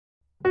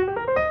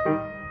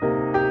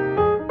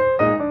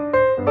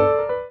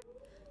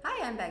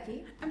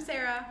Becky. I'm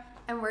Sarah.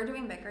 And we're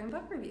doing Bickering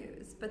Book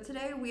Reviews. But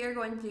today we are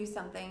going to do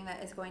something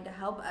that is going to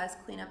help us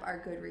clean up our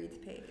Goodreads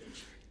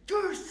page.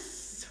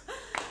 Yes!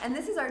 And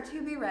this is our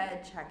To Be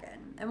Read check-in.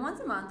 And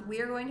once a month,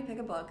 we are going to pick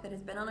a book that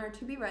has been on our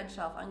To Be Read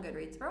shelf on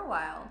Goodreads for a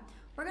while.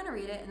 We're going to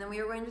read it, and then we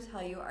are going to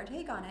tell you our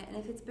take on it, and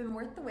if it's been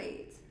worth the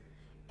wait,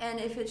 and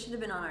if it should have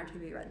been on our To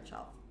Be Read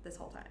shelf this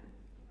whole time.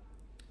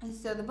 And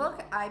so the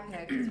book I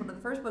picked is one of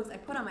the first books I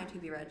put on my To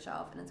Be Read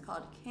shelf, and it's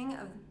called King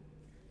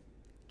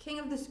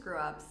of the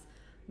Screw-Ups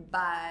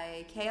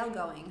by K.L.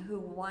 Going, who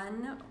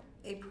won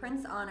a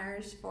Prince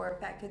Honors for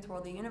Fat Kids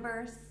World of the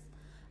Universe,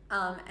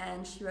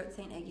 and she wrote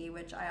St. Iggy,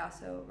 which I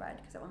also read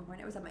because at one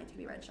point it was on my To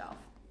Be Read shelf.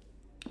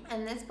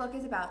 And this book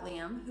is about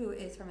Liam, who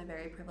is from a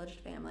very privileged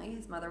family.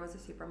 His mother was a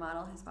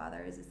supermodel, his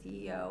father is a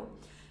CEO,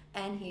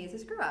 and he is a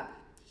screw-up.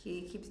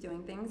 He keeps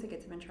doing things that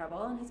gets him in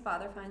trouble, and his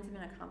father finds him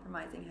in a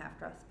compromising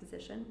half-dressed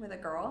position with a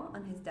girl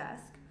on his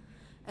desk.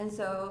 And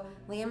so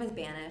Liam is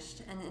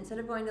banished, and instead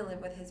of going to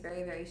live with his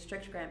very, very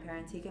strict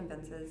grandparents, he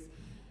convinces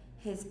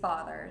his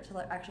father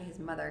his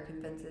mother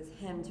convinces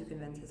him to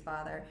convince his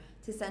father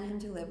to send him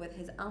to live with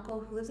his uncle,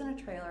 who lives in a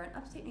trailer in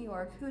upstate New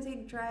York, who is a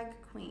drag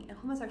queen, a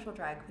homosexual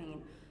drag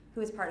queen,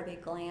 who is part of a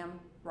glam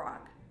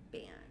rock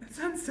band. That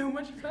sounds so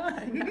much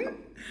fun.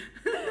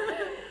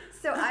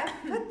 So I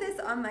put this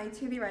on my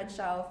To Be Read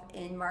shelf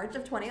in March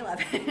of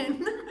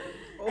 2011.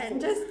 And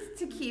just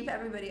to keep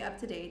everybody up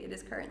to date, it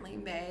is currently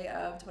May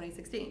of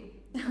 2016.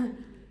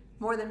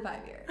 More than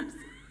 5 years.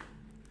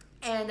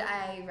 And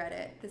I read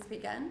it this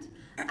weekend.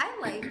 I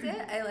liked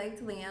it. I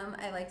liked Liam.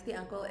 I liked the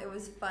uncle. It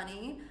was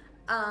funny.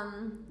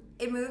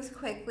 It moves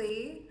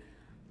quickly.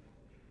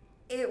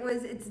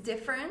 It's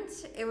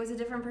different. It was a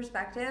different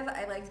perspective.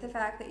 I liked the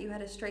fact that you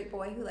had a straight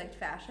boy who liked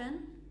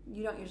fashion.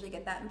 You don't usually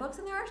get that in books,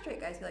 and there are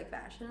straight guys who like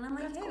fashion. And I'm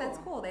like, that's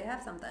cool. They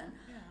have something.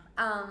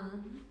 Yeah.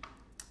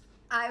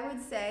 I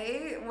would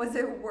say, was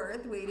it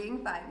worth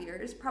waiting 5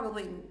 years?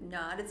 Probably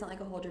not. It's not like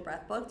a hold your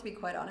breath book. To be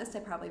quite honest, I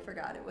probably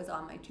forgot it was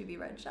on my To Be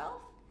Read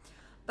shelf.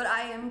 But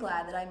I am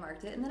glad that I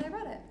marked it and that I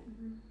read it.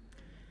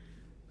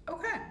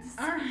 Okay.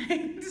 All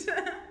right.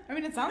 I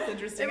mean, it sounds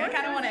interesting. I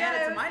kind of want to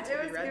add it to my To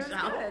Be Read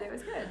shelf. It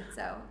was good.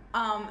 So,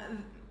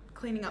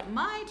 cleaning up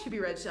my To Be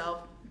Read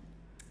shelf,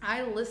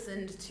 I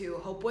listened to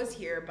Hope Was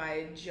Here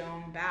by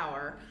Joan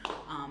Bauer.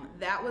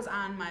 That was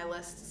on my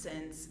list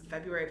since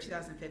February of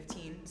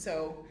 2015.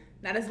 So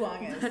not as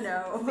long as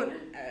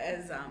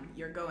as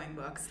your Going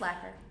book.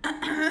 Slacker.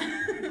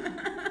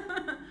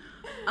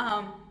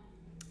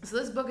 So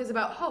this book is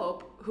about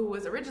Hope, who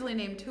was originally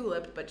named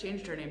Tulip, but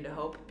changed her name to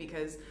Hope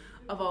because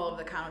of all of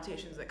the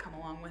connotations that come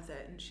along with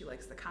it, and she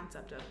likes the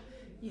concept of,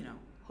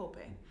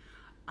 hoping.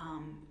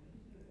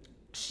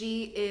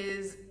 She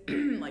is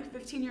like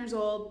 15 years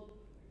old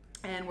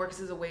and works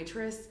as a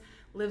waitress,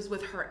 lives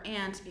with her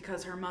aunt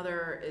because her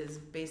mother is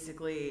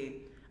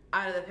basically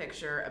out of the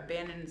picture,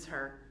 abandons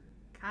her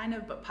kind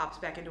of, but pops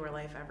back into her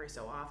life every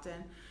so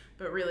often.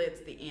 But really it's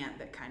the aunt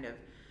that kind of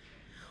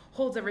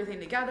holds everything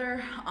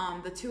together.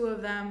 The two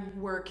of them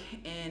work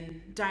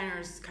in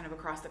diners kind of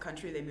across the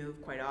country. They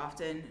move quite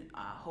often.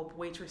 Hope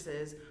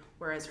waitresses,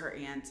 whereas her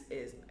aunt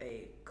is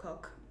a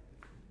cook.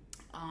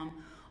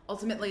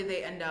 Ultimately,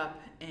 they end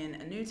up in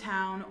a new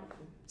town,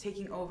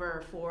 taking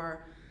over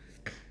for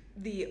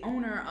the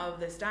owner of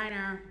this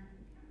diner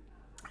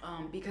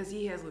because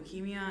he has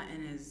leukemia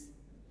and is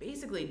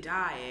basically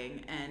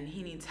dying, and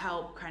he needs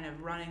help kind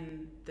of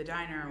running the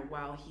diner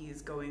while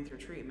he's going through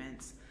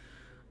treatments.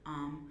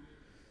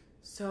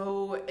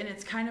 And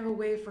it's kind of a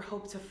way for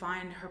Hope to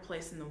find her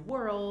place in the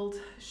world.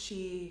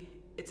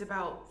 It's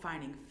about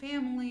finding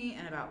family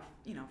and about,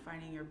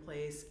 finding your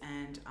place.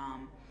 And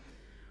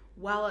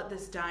while at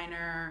this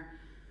diner,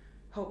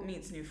 Hope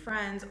meets new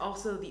friends.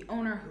 Also, the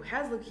owner, who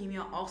has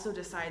leukemia, also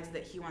decides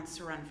that he wants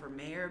to run for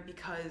mayor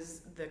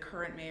because the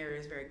current mayor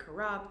is very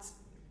corrupt,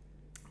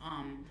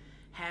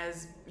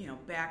 has,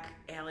 back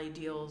alley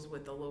deals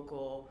with the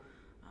local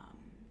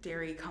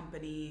dairy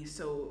company.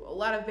 So a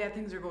lot of bad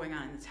things are going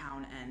on in the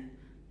town, and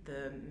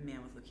the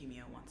man with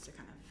leukemia wants to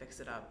kind of fix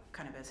it up,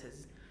 kind of as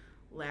his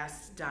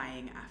last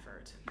dying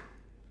effort.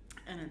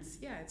 And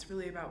it's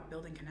really about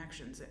building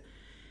connections.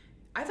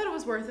 I thought it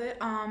was worth it.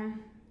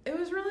 It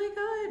was really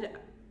good.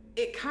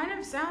 It kind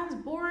of sounds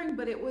boring,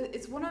 but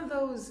it's one of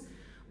those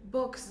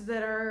books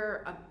that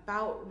are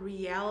about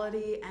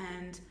reality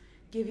and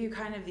give you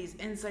kind of these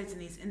insights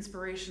and these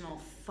inspirational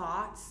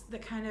thoughts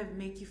that kind of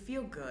make you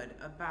feel good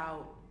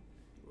about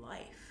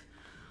life.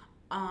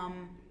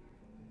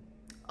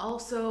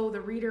 Also,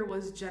 the reader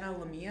was Jenna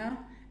Lamia,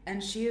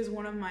 and she is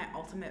one of my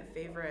ultimate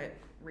favorite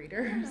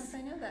readers. I don't know if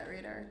I know that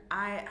reader.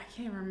 I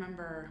can't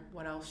remember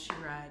what else she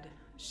read.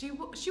 She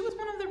was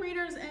one of the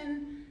readers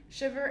in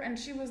Shiver, and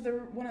she was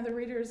one of the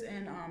readers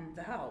in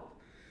The Help.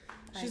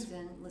 She's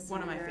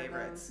one of my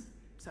favorites.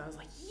 So I was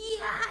like,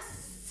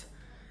 yes!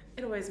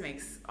 It always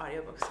makes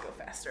audiobooks go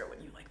faster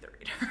when you like the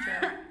reader.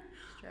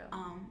 True.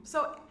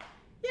 So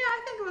yeah,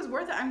 I think it was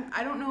worth it.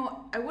 I don't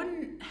know. I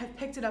wouldn't have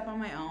picked it up on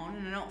my own,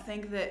 and I don't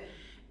think that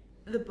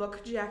the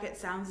book jacket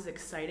sounds as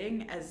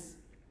exciting as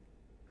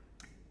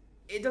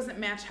it doesn't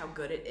match how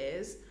good it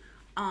is.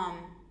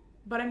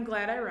 But I'm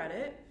glad I read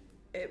it.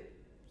 It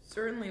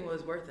certainly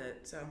was worth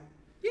it. So,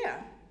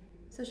 yeah.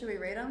 So should we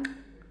rate them?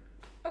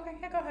 Okay,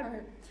 yeah, go ahead. All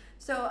right.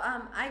 So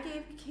I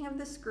gave King of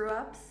the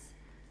Screw-Ups,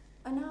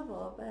 a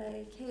novel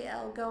by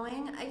K.L.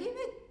 Going. I gave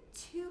it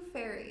 2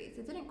 fairies.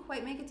 It didn't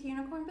quite make it to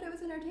unicorn, but it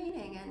was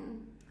entertaining,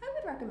 and I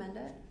would recommend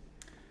it.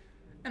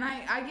 And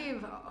I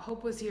gave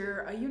Hope Was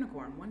Here a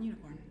unicorn, 1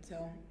 unicorn.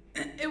 So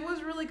it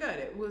was really good.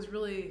 It was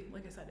really,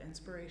 like I said,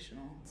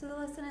 inspirational. So the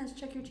lesson is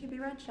check your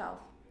to-be-read shelf.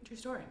 True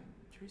story.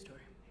 True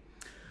story.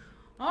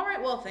 All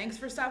right, well, thanks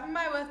for stopping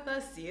by with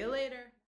us. See you later.